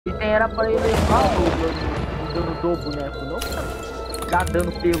era pra ele levar o dano do boneco, não pra dar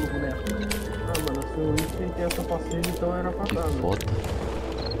dano pelo boneco. Ah, mano, se o item tem essa passiva, então era pra Que dar, né? foda.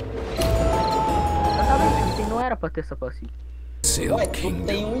 Exatamente, não era pra ter essa passiva. Sealed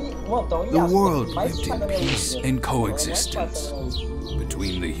kingdom. The world lived in peace and coexistence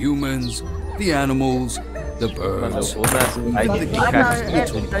between the humans, the animals, the birds, and the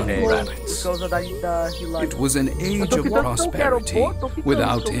cats and rabbits. It was an age of prosperity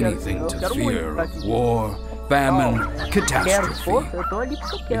without anything to fear of war, famine, catastrophe.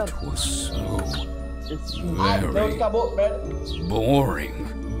 It was so very boring.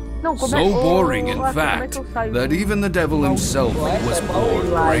 So boring, in fact, that even the devil himself was bored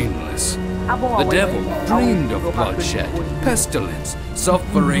brainless. The devil dreamed of bloodshed, pestilence,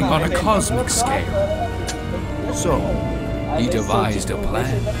 suffering on a cosmic scale. So, he devised a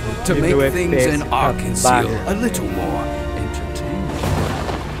plan to make things in Arkansas a little more entertaining.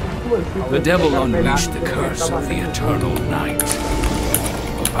 The devil unleashed the curse of the Eternal Night,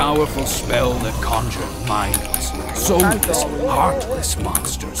 a powerful spell that conjured mindless, soulless, heartless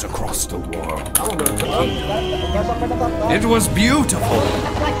monsters across the world. It was beautiful,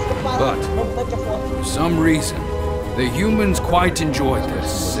 but for some reason, the humans quite enjoyed their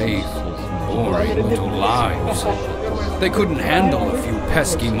safe, boring little lives. They couldn't handle a few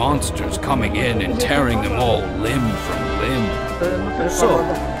pesky monsters coming in and tearing them all limb from limb. So,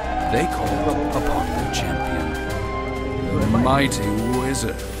 they called upon their champion, the mighty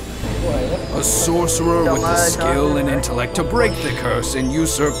wizard. A sorcerer with the skill and intellect to break the curse and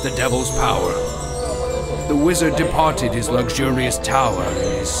usurp the devil's power. The wizard departed his luxurious tower and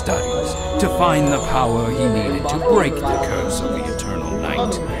his studies to find the power he needed to break the curse of the Eternal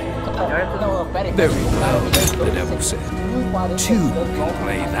Night. Very well, the devil said. Two can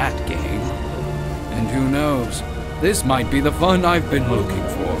play that game. And who knows, this might be the fun I've been looking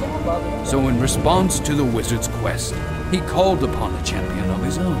for. So in response to the wizard's quest, he called upon a champion of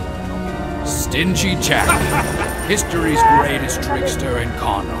his own. Stingy Jack, history's greatest trickster and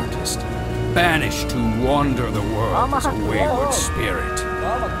con artist, banished to wander the world as a wayward spirit.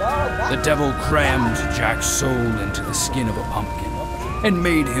 The devil crammed Jack's soul into the skin of a pumpkin and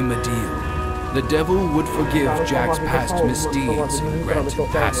made him a deal. The devil would forgive Jack's past misdeeds and grant him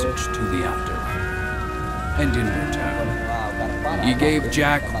passage to the afterlife. And in return, he gave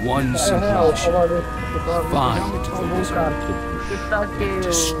Jack one simple mission: find the wizard.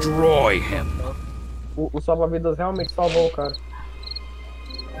 Destroy him. O salva-vidas realmente salvou o cara.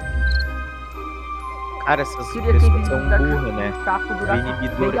 Cara, essas pessoas são burras, né? O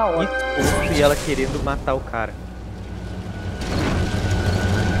inibidor exposto e ela querendo matar o cara.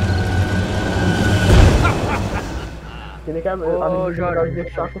 Que nem que a invisibilidade do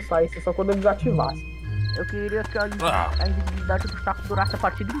Chaco saísse só quando ele desativasse. Eu queria que a invisibilidade do Chaco durasse a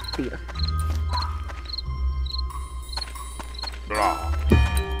partida inteira.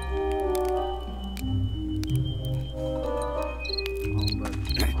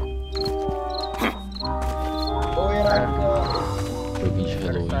 Joguinho de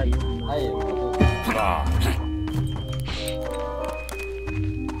Halloween.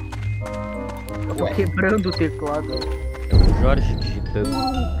 Eu tô quebrando o teclado. É o Jorge digitando.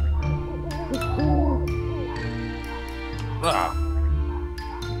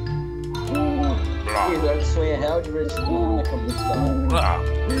 Apesar de sonho é real, divertido, né? Com muito da hora.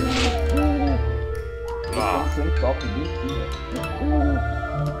 Foi top, bem aqui,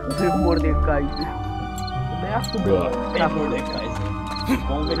 O Mordecai. Ameaça o Bela. É Mordecai,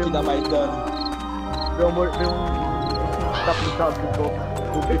 vamos ver que dá mais dano. Deu um tapizado do topo.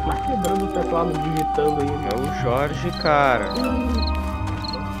 Ele tá quebrando o teclado digitando aí. É o Jorge, cara.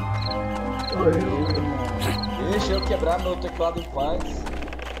 Deixa eu quebrar meu teclado em paz.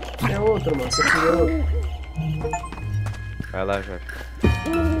 É outro, mano. Você queria outro. Vai lá, Jorge.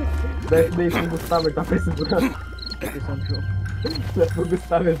 Deixa o Gustavo, ele tá precisando. O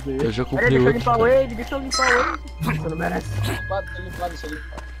Gustavo é dele. Eu já Pera, comprei deixa eu outro. limpar o Wade, deixa eu limpar o Wade. Você não merece. Deixa eu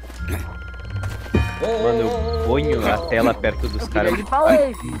limpar. Mano, eu ponho a tela perto dos caras. Ele fala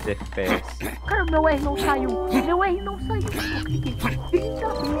aí. 15 FPS. Cara, meu R não saiu. Meu R não saiu. Eu cliquei 30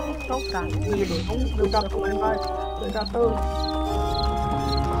 vezes pra o cara. E ele não Engatou lá embaixo. Engatou.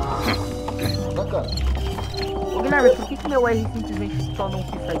 Bacana. Ô Guilherme, por que meu R simplesmente só não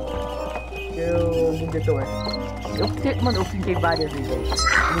quis sair? Eu buguei teu R. Mano, eu cliquei várias vezes.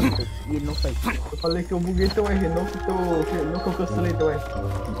 Muitas. E ele não saiu. Eu falei que eu buguei teu R, não que eu cancelei teu R.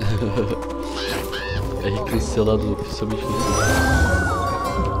 É cancelado oficialmente no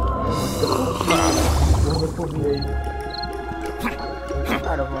Homofobia aí.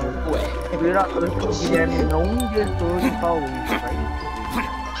 Cara, mano, o Guilherme não injetou de Paulo, vai.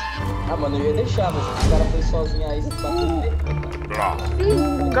 Ah, mano, eu ia deixar, mas se o cara foi sozinho aí, você tá com medo.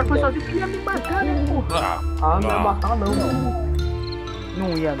 Sim, o cara foi sozinho que ia me matar, né, porra? Ah, não ia matar não.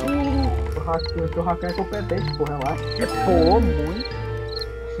 Não ia, não. O teu hacker é competente, porra, relaxa. Pô, muito.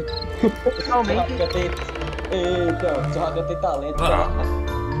 Totalmente. Eita, o seu hacker tem talento, cara.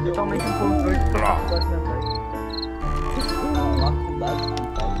 Totalmente um controle de capacidade mental. Faculdade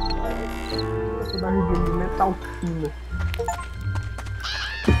De metal fino.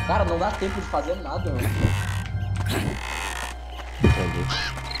 Cara, não dá tempo de fazer nada, mano.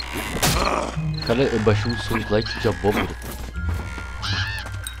 Cara, eu baixei um Soulslike de abóbora.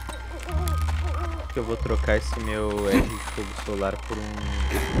 Eu vou trocar esse meu R de fogo solar por um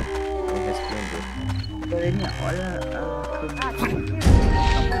resplendor. Galerinha, olha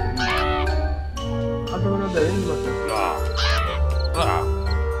A dona dele, Matheus.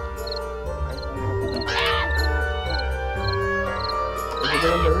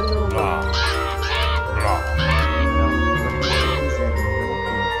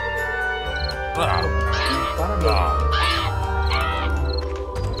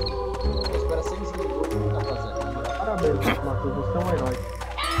 Espera 6 minutos, o que tá fazendo? Parabéns, Matheus, você é um herói.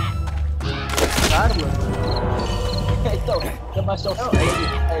 claro, mano. Então, eu baixar o som dele.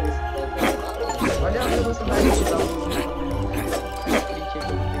 Olha a velocidade que dá.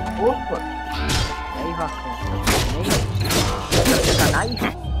 Opa! Aí, Racão. Sacanagem?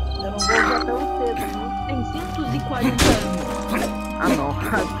 Eu não vou usar tão cedo, não. Tem 140 anos. Ah, não,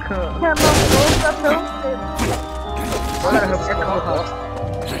 Racão. Eu não vou usar tão cedo. Olha, eu quero que eu faça.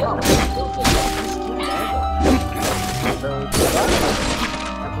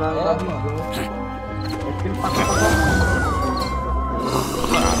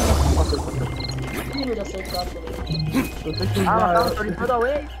 Ah, mas tava todo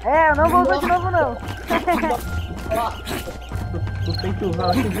away? É, eu não vou usar de novo, não. Tu tem que usar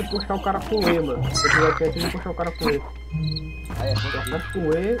antes de puxar o cara com E, mano. Se tu vai ter antes de puxar o cara com E. Aperta com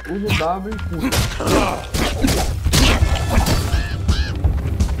E, usa o W e puxa.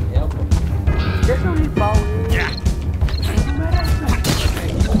 Deixa eu limpar o E.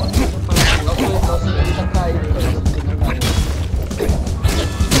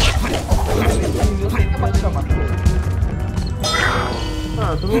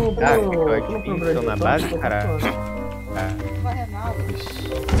 Ah, tu não progrediu na base, cara?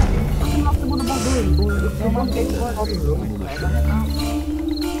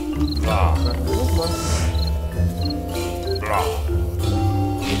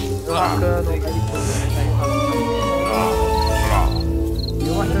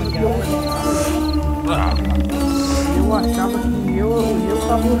 Eu achava que eu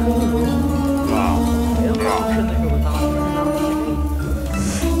tava no jogo. Eu não tô puxando o jogo, tava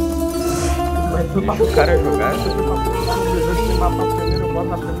Mas tu tá Deixa o cara jogar. Você mata primeiro, bota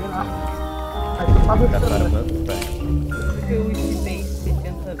na primeira. Aí tu tá Tá deixando. parando, velho. Porque o tem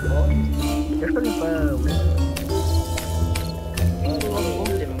 70 dólares. Deixa eu limpar o... Vamos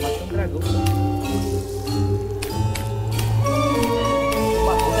ver, vai matar um dragão.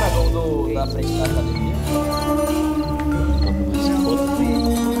 Matou o dragão da frente da academia.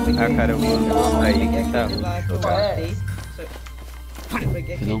 Ah, cara, eu vou aí que tá.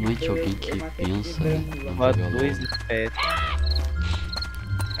 Finalmente alguém que pensa no Bota jogo. 2 FPS.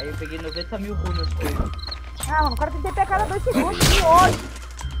 Aí eu peguei 90 mil runas com ele. Ah, mano, o cara tem TP a cada 2 segundos, que ódio!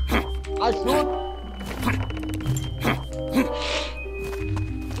 Ajuda!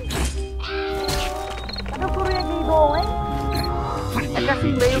 Cadê o Coruja Guindon, hein? É que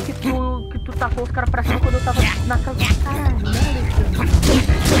assim, meio que tu tacou os caras pra cima quando eu tava na casa do caralho, né,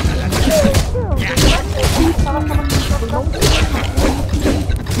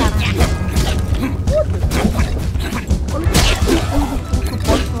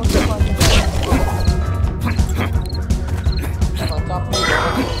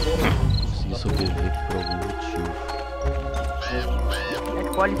 Consegui sobreviver por algum motivo. É que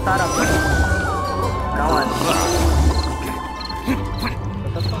pode estar a calma.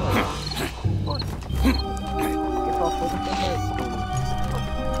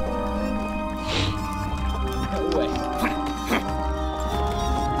 Ué.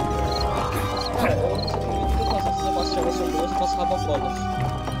 Cara, eu faço chama sombrio, eu faço rababolas.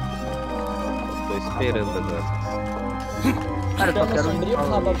 Tô esperando agora. Cara, eu só Chama quero sombrio ou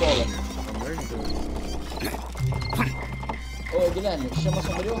rababolas? Ô, Guilherme, chama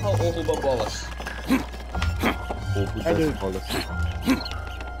sombrio ou rouba bolas? Roubo das bolas.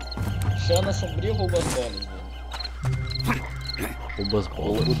 Chama sombrio ou rouba as bolas? Rouba as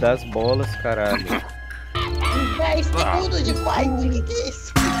bolas. Roubo das bolas, caralho. 10 segundos de fight, que é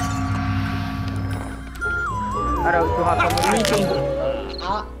isso? Cara, o Rafa não entendeu.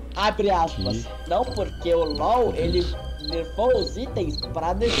 Abre aspas. Não, porque o LoL, ele nerfou os itens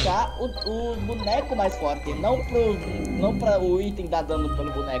pra deixar o boneco mais forte. Não pra o item dar dano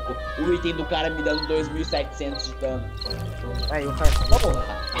pelo boneco. O item do cara me dando 2.700 de dano. Aí, o cara... Porra.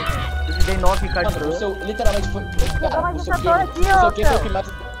 Eu te dei 9 cartas. Mano, o seu, literalmente foi... Cara, o seu que foi o que mais...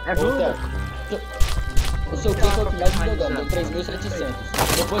 Ajuda. O seu que foi o que mais me deu dano, deu 3.700.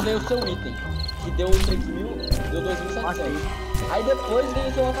 Depois veio o seu item, que deu 3.000, deu 2.700. Aí depois veio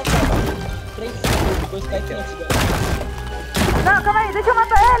o seu atacado, 3.000, depois cai 500 de dano. Não, calma aí, deixa eu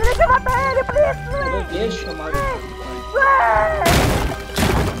matar ele, please! Eu não deixo, mano.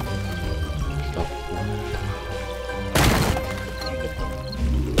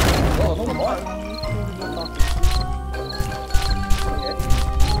 Oh, vamos embora.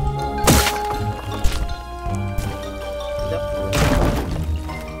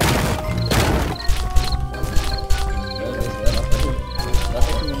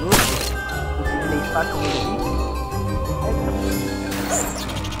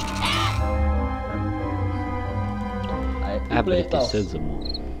 Abre que sésamo.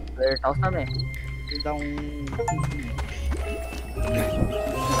 Alertar também. Vou dar um...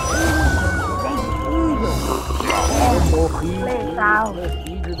 Letal.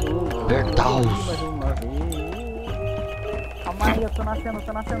 Bertaus. Calma aí, eu tô nascendo.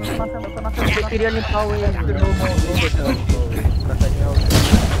 Eu queria limpar o erro. Eu vou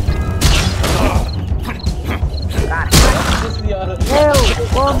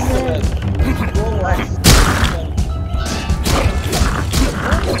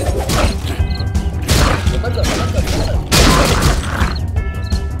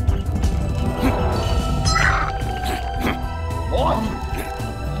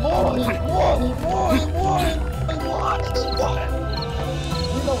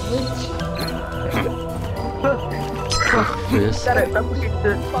Cara, sabe por que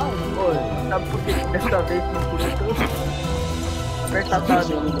você falou? Sabe por que dessa vez não curou tanto?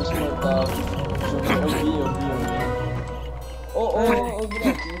 Apertado. Eu vi. Ô,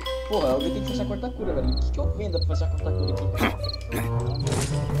 Guilherme, porra, alguém tem que fechar a corta-cura, velho. O que eu vendo pra fechar a corta-cura aqui?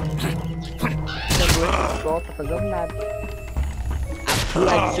 Não tá fazendo nada. A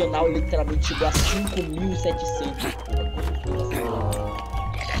cura adicional literalmente chegou a 5.700, porra.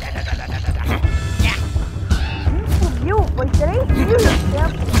 Viu? Foi 3 mil tempo.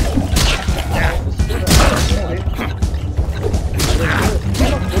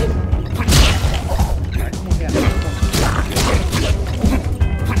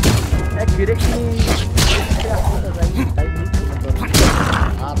 É, tira que criaturas aí, tá início,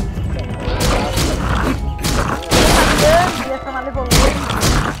 e essa malevolência.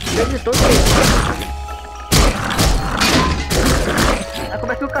 Desde todo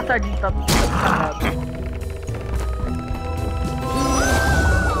como é que o caçadinho tá parado?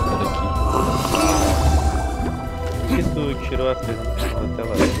 Por que tu tirou a apresentação da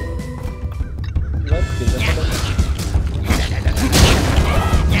tela? Não, porque já tá dando.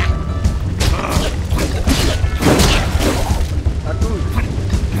 Tá tudo.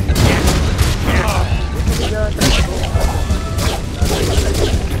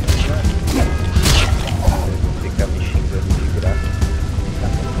 Ficar me xingando de graça.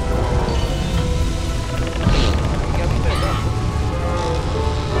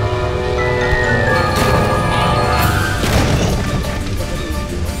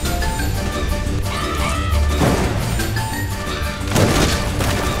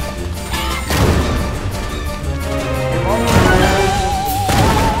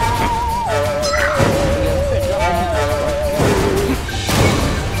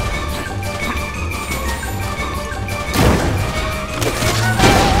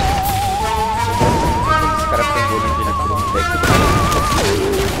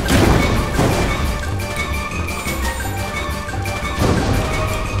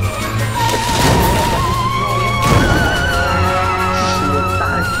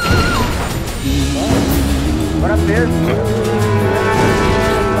 Bora mesmo.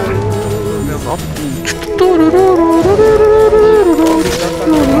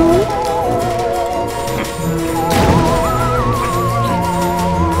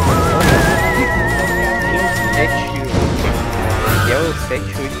 É o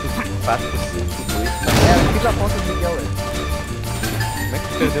 78452. É, eu fiz a conta do Miguel, velho. Como é que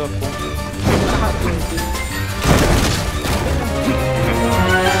tu perdeu a conta?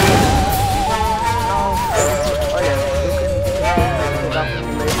 Olha, eu dar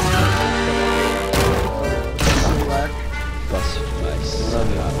celular. Fácil demais.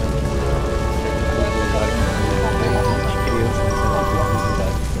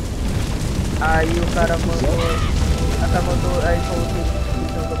 Aí o cara mandou. Aí falou que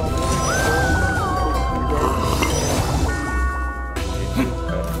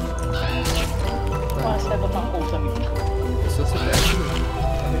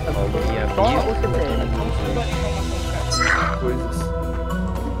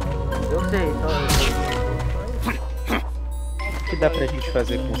Não sei, O que dá pra gente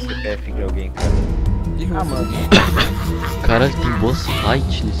fazer com o CPF de alguém, cara? Ah, mano. Cara, tem boss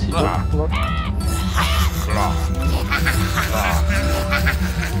fight nesse jogo.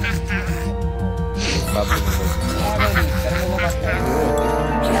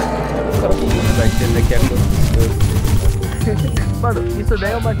 Vai entender que é Mano, isso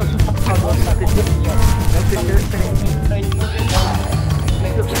daí é uma coisa que eu faço agora, tá?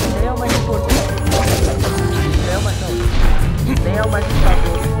 Isso daí é o mais importante. Nem é o mais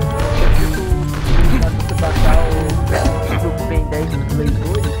importante. Se baixar o grupo Ben 10 dos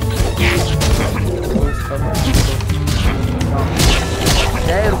leitores,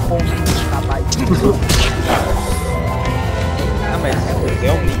 0 pontos de trabalho. Ah, mas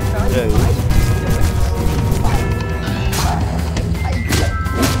realmente já uso.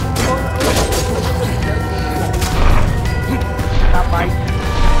 Trabalho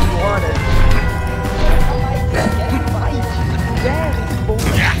de horas. 0 pontos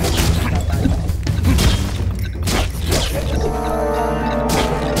de trabalho.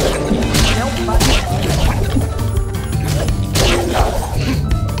 É um bate.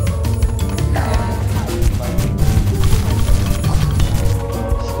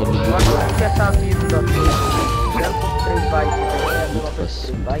 Agora que essa vida da sua 0.3 bytes é a mesma coisa que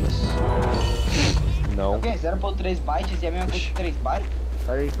 3 bytes? Não. Ok, 0.3 bytes e a mesma coisa que 3 bytes?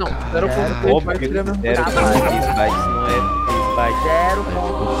 Não, 0.3 Óbvio que 0.3 bytes bytes não é 3 bytes.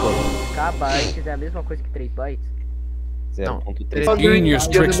 0.k bytes é a mesma coisa que 3 bytes? 0.3 Só The genius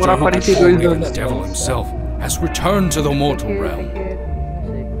ia trickster demorar who 42 controlled anos. the devil himself has returned to the mortal realm.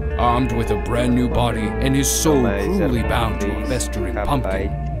 Armed with a brand new body and his soul cruelly bound to a festering pumpkin,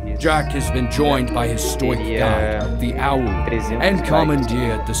 Jack has been joined by his stoic guide, the Owl, and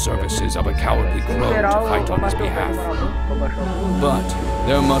commandeered the services of a cowardly crow to fight on his behalf. But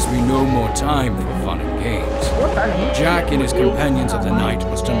there must be no more time for fun and games. Jack and his companions of the night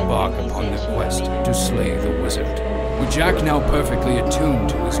must embark upon their quest to slay the wizard. With Jack now perfectly attuned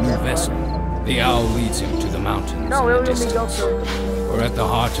to his new vessel, the Owl leads him to the mountains in the distance. For at the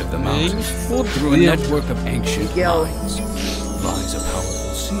heart of the mountains, through a network of ancient mines, lies a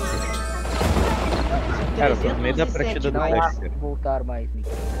powerful secret. Cara, eu tô no meio da partida do Flash. Voltar mais, Nick.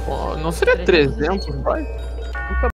 Não seria 300 bytes?